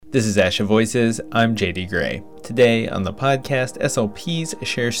This is Asha Voices. I'm JD Gray. Today on the podcast, SLPs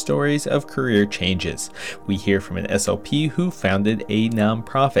share stories of career changes. We hear from an SLP who founded a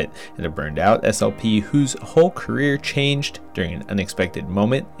nonprofit and a burned out SLP whose whole career changed during an unexpected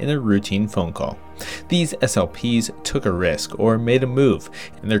moment in a routine phone call. These SLPs took a risk or made a move,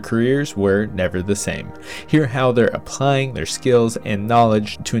 and their careers were never the same. Hear how they're applying their skills and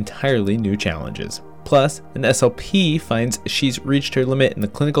knowledge to entirely new challenges. Plus, an SLP finds she's reached her limit in the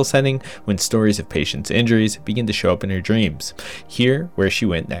clinical setting when stories of patients' injuries begin to show up in her dreams. Hear where she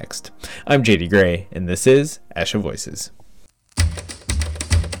went next. I'm JD Gray, and this is Asha Voices.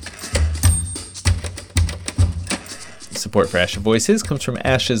 Support for Asha Voices comes from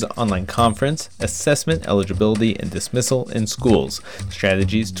Asha's online conference, Assessment, Eligibility, and Dismissal in Schools,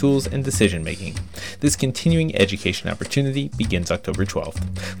 Strategies, Tools, and Decision-Making. This continuing education opportunity begins October 12th.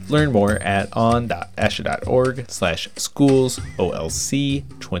 Learn more at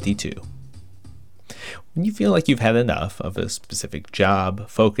on.asha.org/schools/OLC22. When you feel like you've had enough of a specific job,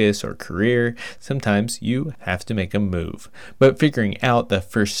 focus, or career, sometimes you have to make a move. But figuring out the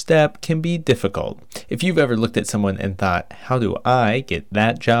first step can be difficult. If you've ever looked at someone and thought, how do I get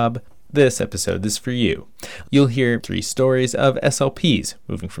that job? This episode is for you. You'll hear 3 stories of SLPs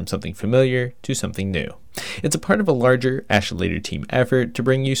moving from something familiar to something new. It's a part of a larger Asha Leader team effort to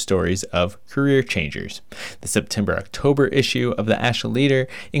bring you stories of career changers. The September-October issue of the Asha Leader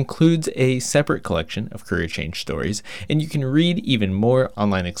includes a separate collection of career change stories, and you can read even more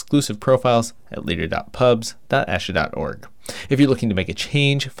online exclusive profiles at leader.pubs.asha.org. If you're looking to make a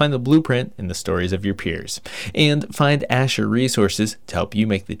change, find the blueprint in the stories of your peers, and find Asha resources to help you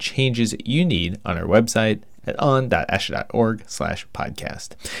make the changes you need on our website at on.asha.org/podcast.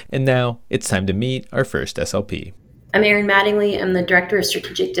 And now it's time to meet our first SLP. I'm Erin Mattingly. I'm the Director of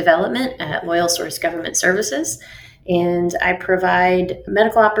Strategic Development at Loyal Source Government Services, and I provide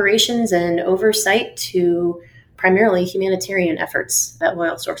medical operations and oversight to primarily humanitarian efforts that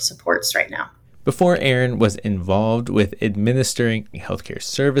Loyal Source supports right now. Before Erin was involved with administering healthcare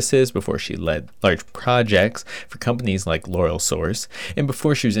services, before she led large projects for companies like Loyal Source, and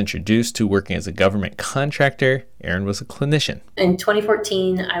before she was introduced to working as a government contractor, Erin was a clinician. In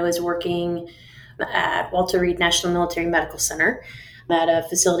 2014, I was working at Walter Reed National Military Medical Center at a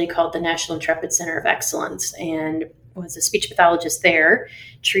facility called the National Intrepid Center of Excellence, and was a speech pathologist there,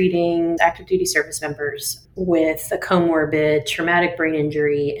 treating active duty service members with a comorbid traumatic brain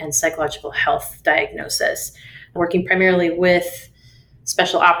injury and psychological health diagnosis, working primarily with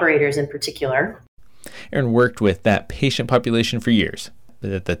special operators in particular. Erin worked with that patient population for years,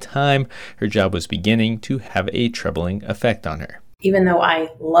 but at the time, her job was beginning to have a troubling effect on her. Even though I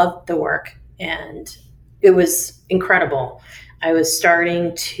loved the work and it was incredible, I was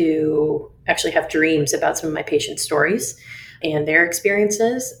starting to actually have dreams about some of my patients' stories and their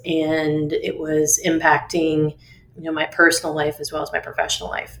experiences, and it was impacting, my personal life as well as my professional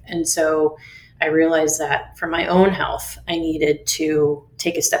life. And so I realized that for my own health, I needed to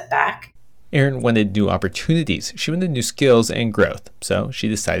take a step back. Erin wanted new opportunities. She wanted new skills and growth, so she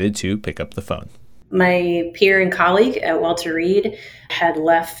decided to pick up the phone. My peer and colleague at Walter Reed had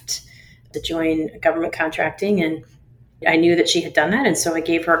left to join government contracting, and I knew that she had done that, and so I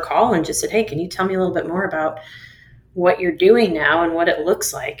gave her a call and just said, hey, can you tell me a little bit more about what you're doing now and what it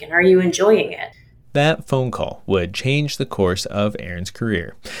looks like, and are you enjoying it? That phone call would change the course of Erin's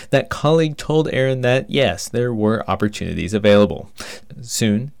career. That colleague told Erin that, yes, there were opportunities available.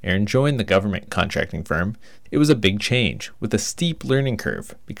 Soon, Erin joined the government contracting firm. It was a big change with a steep learning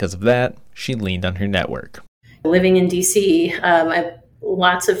curve. Because of that, she leaned on her network. Living in D.C., I have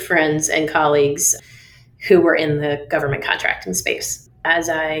lots of friends and colleagues who were in the government contracting space. As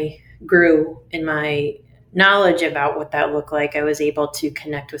I grew in my knowledge about what that looked like, I was able to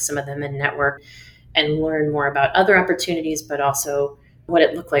connect with some of them and network and learn more about other opportunities, but also what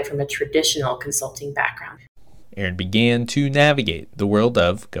it looked like from a traditional consulting background. Erin began to navigate the world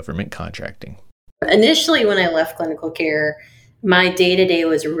of government contracting. Initially, when I left clinical care, my day-to-day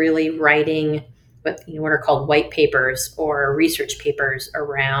was really writing what are called white papers or research papers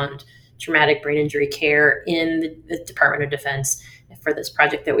around traumatic brain injury care in the Department of Defense for this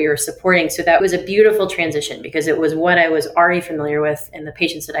project that we were supporting. So that was a beautiful transition because it was what I was already familiar with and the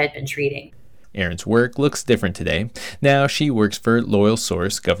patients that I had been treating. Erin's work looks different today. Now she works for Loyal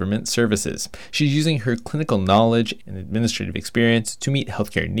Source Government Services. She's using her clinical knowledge and administrative experience to meet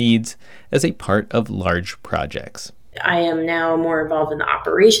healthcare needs as a part of large projects. I am now more involved in the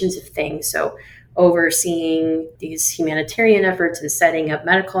operations of things, so overseeing these humanitarian efforts and setting up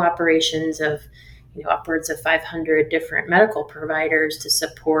medical operations of upwards of 500 different medical providers to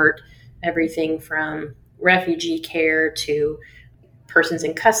support everything from refugee care to persons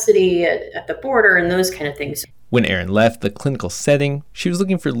in custody at the border and those kind of things. When Erin left the clinical setting, she was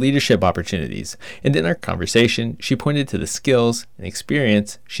looking for leadership opportunities, and in our conversation, she pointed to the skills and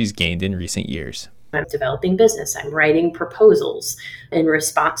experience she's gained in recent years. I'm developing business. I'm writing proposals in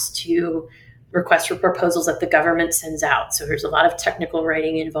response to requests for proposals that the government sends out. So there's a lot of technical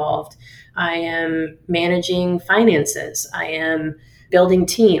writing involved. I am managing finances. I am building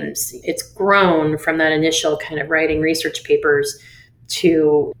teams. It's grown from that initial kind of writing research papers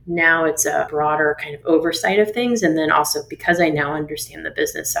to now it's a broader kind of oversight of things. And then also because I now understand the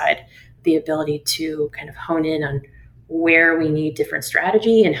business side, the ability to kind of hone in on where we need different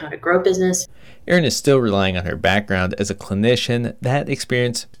strategy and how to grow business. Erin is still relying on her background as a clinician. That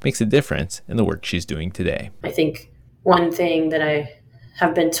experience makes a difference in the work she's doing today. I think one thing that I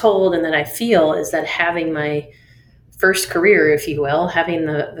have been told and that I feel is that having my first career, if you will, having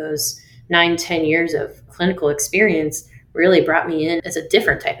those 9-10 years of clinical experience really brought me in as a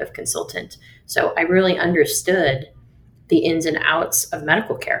different type of consultant. So I really understood the ins and outs of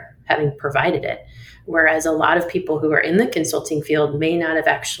medical care, having provided it. Whereas a lot of people who are in the consulting field may not have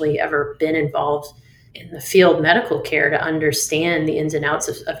actually ever been involved in the field medical care to understand the ins and outs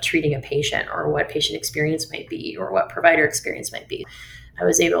of treating a patient or what patient experience might be or what provider experience might be. I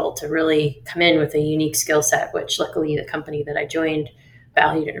was able to really come in with a unique skill set, which luckily the company that I joined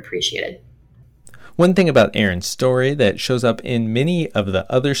valued and appreciated. One thing about Erin's story that shows up in many of the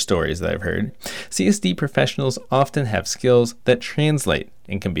other stories that I've heard, CSD professionals often have skills that translate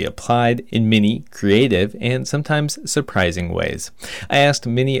and can be applied in many creative and sometimes surprising ways. I asked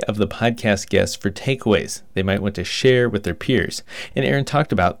many of the podcast guests for takeaways they might want to share with their peers, and Erin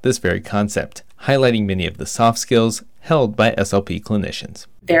talked about this very concept, highlighting many of the soft skills held by SLP clinicians.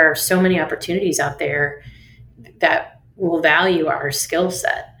 There are so many opportunities out there that will value our skill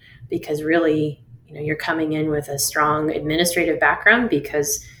set because really, you're coming in with a strong administrative background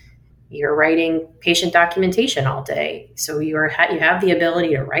because you're writing patient documentation all day. So you have the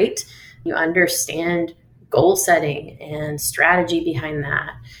ability to write. You understand goal setting and strategy behind that.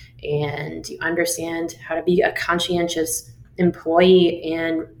 And you understand how to be a conscientious employee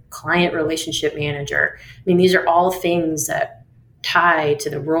and client relationship manager. I mean, these are all things that tie to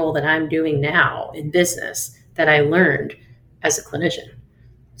the role that I'm doing now in business that I learned as a clinician.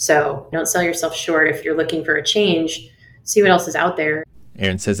 So don't sell yourself short if you're looking for a change. See what else is out there.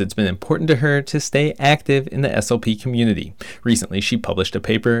 Erin says it's been important to her to stay active in the SLP community. Recently, she published a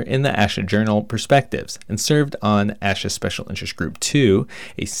paper in the ASHA journal Perspectives and served on ASHA Special Interest Group 2,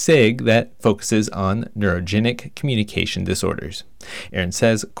 a SIG that focuses on neurogenic communication disorders. Erin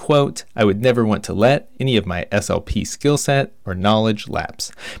says, quote, "I would never want to let any of my SLP skill set or knowledge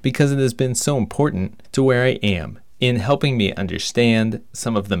lapse because it has been so important to where I am in helping me understand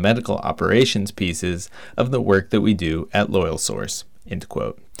some of the medical operations pieces of the work that we do at Loyal Source." End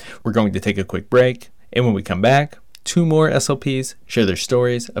quote. We're going to take a quick break, and when we come back, 2 more SLPs share their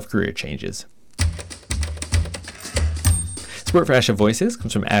stories of career changes. Support for ASHA Voices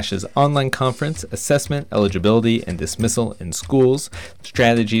comes from ASHA's online conference, Assessment, Eligibility, and Dismissal in Schools,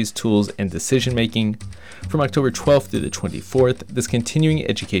 Strategies, Tools, and Decision-Making. From October 12th through the 24th, this continuing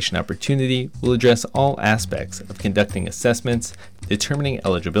education opportunity will address all aspects of conducting assessments, determining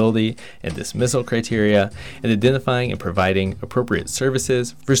eligibility and dismissal criteria, and identifying and providing appropriate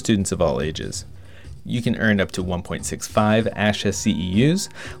services for students of all ages. You can earn up to 1.65 ASHA CEUs.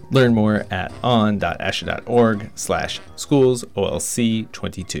 Learn more at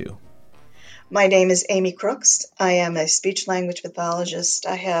on.asha.org/schoolsolc22. My name is Amy Crooks. I am a speech-language pathologist.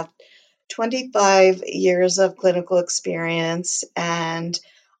 I have 25 years of clinical experience, and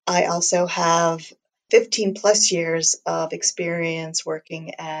I also have 15 plus years of experience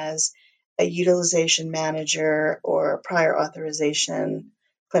working as a utilization manager or prior authorization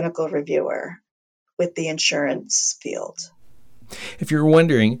clinical reviewer with the insurance field. If you're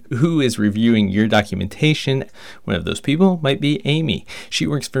wondering who is reviewing your documentation, one of those people might be Amy. She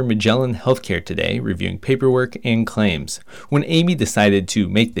works for Magellan Healthcare today, reviewing paperwork and claims. When Amy decided to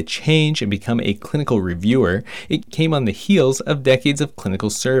make the change and become a clinical reviewer, it came on the heels of decades of clinical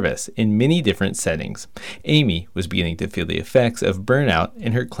service in many different settings. Amy was beginning to feel the effects of burnout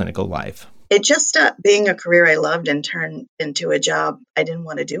in her clinical life. It just stopped being a career I loved and turned into a job I didn't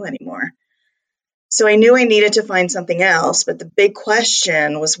want to do anymore. So I knew I needed to find something else, but the big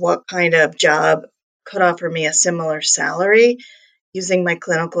question was what kind of job could offer me a similar salary using my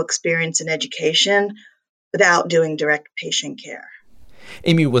clinical experience and education without doing direct patient care.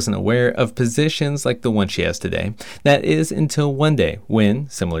 Amy wasn't aware of positions like the one she has today. That is until one day when,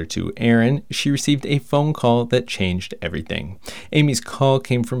 similar to Aaron, she received a phone call that changed everything. Amy's call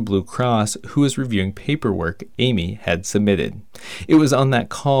came from Blue Cross, who was reviewing paperwork Amy had submitted. It was on that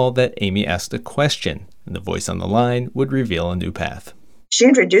call that Amy asked a question, and the voice on the line would reveal a new path. She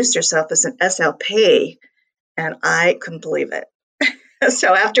introduced herself as an SLP, and I couldn't believe it.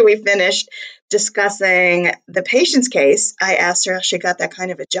 So after we finished discussing the patient's case, I asked her how she got that kind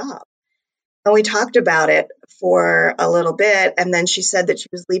of a job. And we talked about it for a little bit, and then she said that she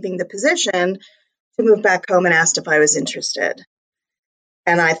was leaving the position to move back home and asked if I was interested.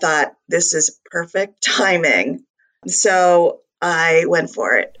 And I thought, this is perfect timing. So I went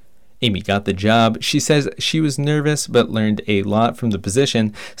for it. Amy got the job. She says she was nervous but learned a lot from the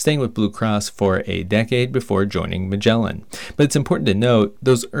position, staying with Blue Cross for a decade before joining Magellan. But it's important to note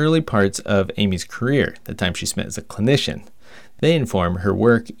those early parts of Amy's career, the time she spent as a clinician, they inform her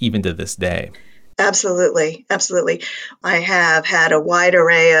work even to this day. Absolutely. Absolutely. I have had a wide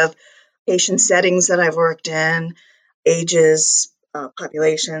array of patient settings that I've worked in, ages,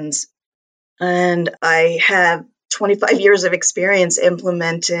 populations, and I have 25 years of experience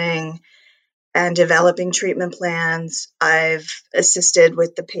implementing and developing treatment plans. I've assisted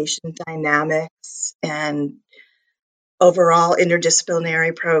with the patient dynamics and overall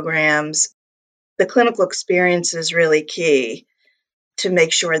interdisciplinary programs. The clinical experience is really key to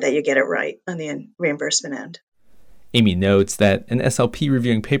make sure that you get it right on the reimbursement end. Amy notes that an SLP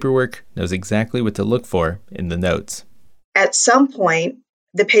reviewing paperwork knows exactly what to look for in the notes. At some point,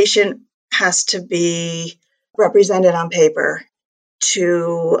 the patient has to be represented on paper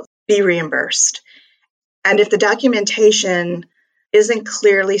to be reimbursed. And if the documentation isn't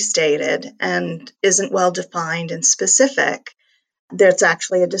clearly stated and isn't well defined and specific, there's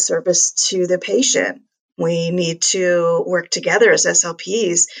actually a disservice to the patient. We need to work together as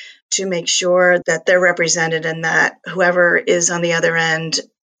SLPs to make sure that they're represented and that whoever is on the other end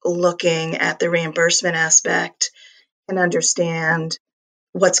looking at the reimbursement aspect can understand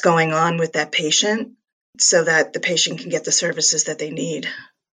what's going on with that patient so that the patient can get the services that they need.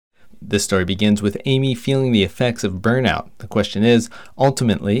 This story begins with Amy feeling the effects of burnout. The question is,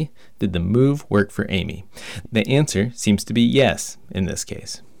 ultimately, did the move work for Amy? The answer seems to be yes in this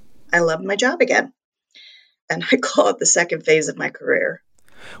case. I love my job again, and I call it the second phase of my career.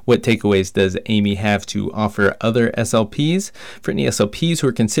 What takeaways does Amy have to offer other SLPs? For any SLPs who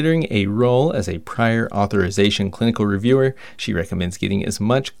are considering a role as a prior authorization clinical reviewer, she recommends getting as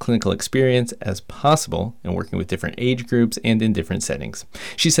much clinical experience as possible and working with different age groups and in different settings.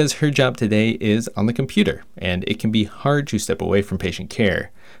 She says her job today is on the computer, and it can be hard to step away from patient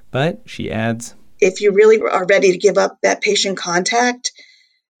care. But she adds, if you really are ready to give up that patient contact,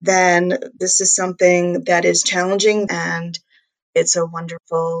 then this is something that is challenging, and it's a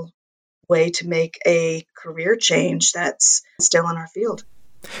wonderful way to make a career change that's still in our field.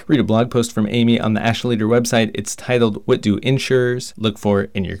 Read a blog post from Amy on the ASHA Leader website. It's titled, What Do Insurers Look For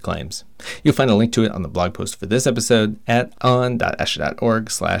in Your Claims? You'll find a link to it on the blog post for this episode at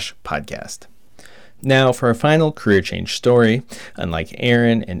on.asha.org/podcast. Now, for our final career change story, unlike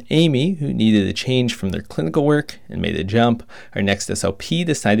Aaron and Amy, who needed a change from their clinical work and made a jump, our next SLP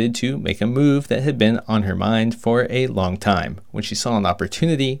decided to make a move that had been on her mind for a long time when she saw an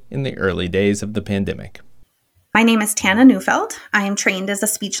opportunity in the early days of the pandemic. My name is Tana Neufeld. I am trained as a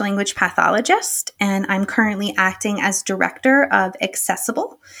speech-language pathologist, and I'm currently acting as director of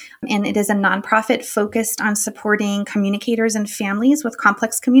Accessible. And it is a nonprofit focused on supporting communicators and families with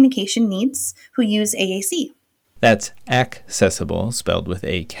complex communication needs who use AAC. That's Accessible, spelled with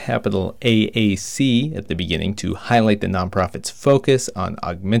a capital AAC at the beginning to highlight the nonprofit's focus on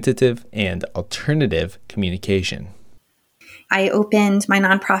augmentative and alternative communication. I opened my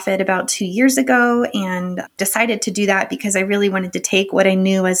nonprofit about 2 years ago and decided to do that because I really wanted to take what I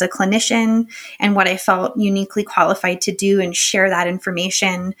knew as a clinician and what I felt uniquely qualified to do and share that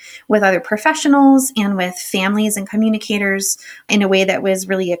information with other professionals and with families and communicators in a way that was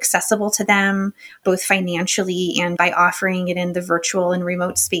really accessible to them, both financially and by offering it in the virtual and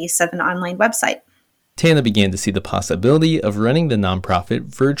remote space of an online website. Tana began to see the possibility of running the nonprofit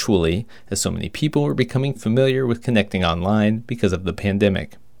virtually as so many people were becoming familiar with connecting online because of the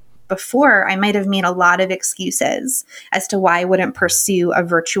pandemic. Before, I might have made a lot of excuses as to why I wouldn't pursue a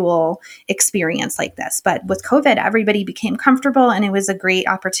virtual experience like this. But with COVID, everybody became comfortable, and it was a great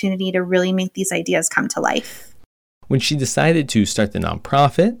opportunity to really make these ideas come to life. When she decided to start the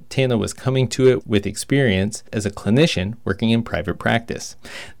nonprofit, Tana was coming to it with experience as a clinician working in private practice.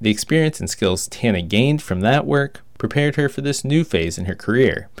 The experience and skills Tana gained from that work prepared her for this new phase in her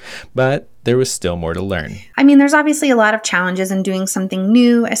career. But there was still more to learn. I mean, there's obviously a lot of challenges in doing something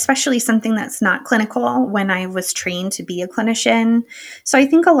new, especially something that's not clinical when I was trained to be a clinician. So I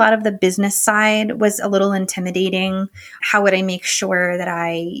think a lot of the business side was a little intimidating. How would I make sure that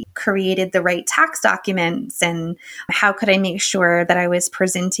I created the right tax documents? And how could I make sure that I was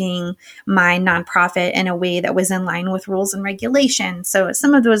presenting my nonprofit in a way that was in line with rules and regulations? So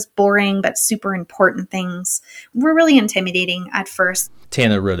some of those boring but super important things were really intimidating at first.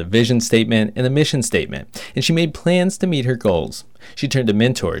 Tana wrote a vision statement and a mission statement, and she made plans to meet her goals. She turned to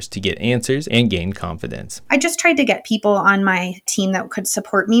mentors to get answers and gain confidence. I just tried to get people on my team that could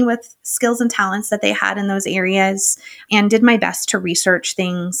support me with skills and talents that they had in those areas, and did my best to research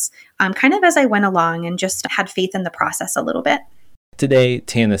things kind of as I went along, and just had faith in the process a little bit. Today,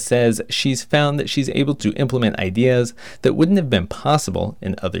 Tana says she's found that she's able to implement ideas that wouldn't have been possible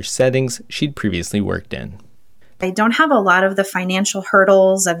in other settings she'd previously worked in. I don't have a lot of the financial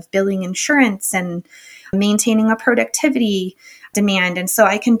hurdles of billing insurance and maintaining a productivity demand. And so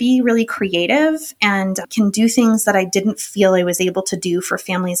I can be really creative and can do things that I didn't feel I was able to do for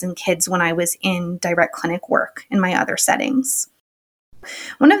families and kids when I was in direct clinic work in my other settings.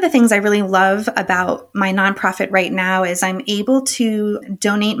 One of the things I really love about my nonprofit right now is I'm able to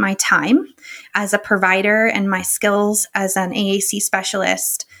donate my time as a provider and my skills as an AAC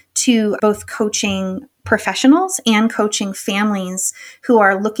specialist to both coaching professionals and coaching families who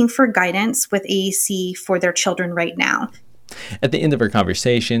are looking for guidance with AAC for their children right now. At the end of our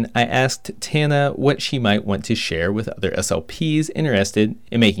conversation, I asked Tana what she might want to share with other SLPs interested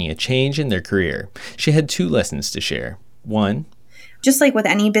in making a change in their career. She had 2 lessons to share. 1, just like with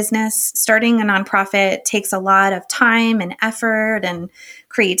any business, starting a nonprofit takes a lot of time and effort and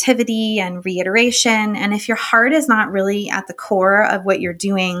creativity and reiteration. And if your heart is not really at the core of what you're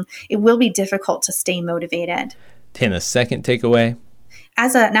doing, it will be difficult to stay motivated. Tana's second takeaway: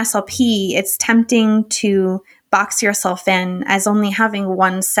 as an SLP, it's tempting to box yourself in as only having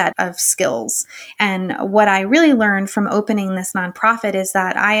one set of skills. And what I really learned from opening this nonprofit is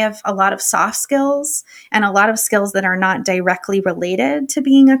that I have a lot of soft skills and a lot of skills that are not directly related to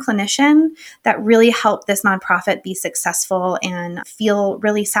being a clinician that really help this nonprofit be successful and feel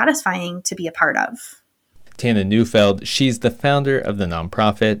really satisfying to be a part of. Tana Neufeld, she's the founder of the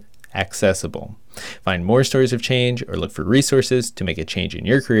nonprofit Accessible. Find more stories of change or look for resources to make a change in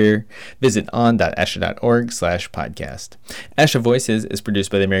your career. Visit on.asha.org/podcast. ASHA Voices is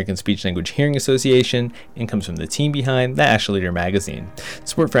produced by the American Speech Language Hearing Association and comes from the team behind the ASHA Leader magazine.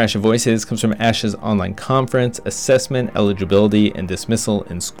 Support for ASHA Voices comes from ASHA's online conference, Assessment, Eligibility, and Dismissal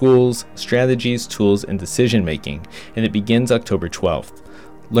in Schools, Strategies, Tools, and Decision Making, and it begins October 12th.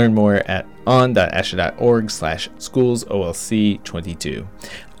 Learn more at on.asha.org/schoolsolc22.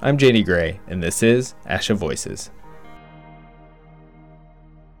 I'm JD Gray, and this is ASHA Voices.